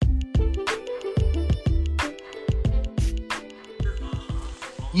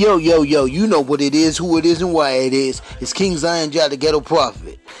Yo, yo, yo, you know what it is, who it is, and why it is. It's King Zion Jah, the Ghetto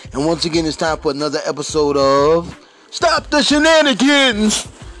Prophet. And once again, it's time for another episode of Stop the Shenanigans.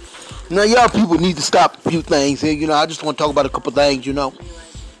 Now, y'all people need to stop a few things here. I just want to talk about a couple things,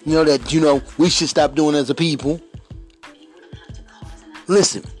 that we should stop doing as a people.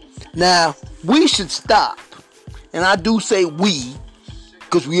 Listen, now, we should stop. And I do say we,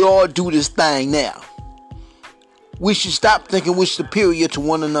 because we all do this thing now. We should stop thinking we're superior to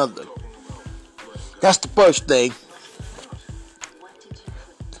one another. That's the first thing.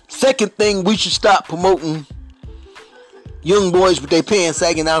 Second thing, we should stop promoting young boys with their pants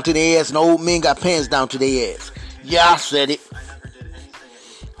sagging down to their ass and old men got pants down to their ass. Yeah, I said it.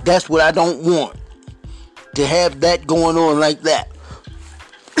 That's what I don't want. To have that going on like that.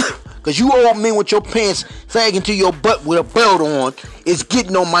 Because you old men with your pants sagging to your butt with a belt on is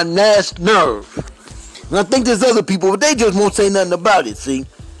getting on my last nerve. And I think there's other people, but they just won't say nothing about it, see?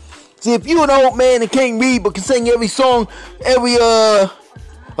 See, if you an old man and can't read but can sing every song, every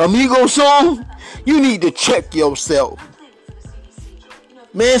Amigo song, you need to check yourself.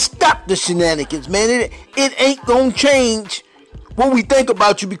 Man, stop the shenanigans, man. It ain't gonna change what we think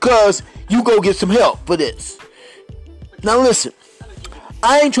about you because you go get some help for this. Now listen,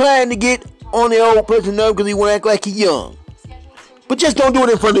 I ain't trying to get on the old person nerve because he want to act like he young. But just don't do it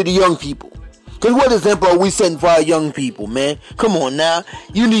in front of the young people. Because what example are we setting for our young people, man? Come on now.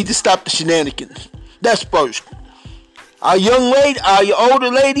 You need to stop the shenanigans. That's first. Our older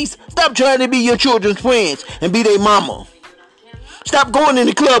ladies, stop trying to be your children's friends and be their mama. Stop going in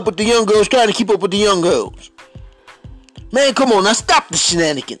the club with the young girls trying to keep up with the young girls. Man, come on now. Stop the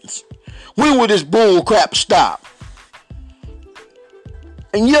shenanigans. When will this bull crap stop?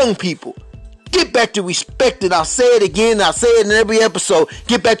 And young people, get back to respecting. I'll say it again. I'll say it in every episode.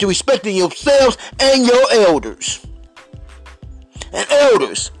 Get back to respecting yourselves and your elders. And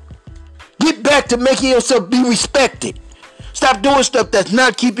elders, get back to making yourself be respected. Stop doing stuff that's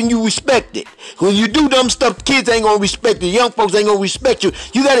not keeping you respected. When you do dumb stuff, kids ain't going to respect you. Young folks ain't going to respect you.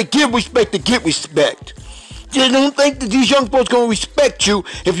 You got to give respect to get respect. Just don't think that these young folks going to respect you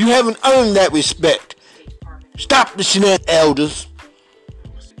if you haven't earned that respect. Stop the shenanigans, elders.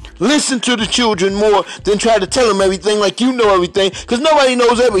 Listen to the children more than try to tell them everything like you know everything, because nobody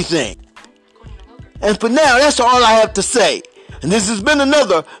knows everything. And for now, that's all I have to say. And this has been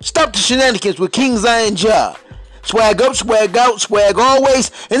another Stop the Shenanigans with King Zion Jah. Swag up, swag out, swag always,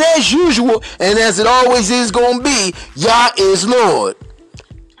 and as usual, and as it always is going to be, Yah is Lord.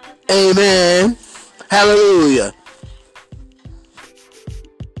 Amen. Hallelujah.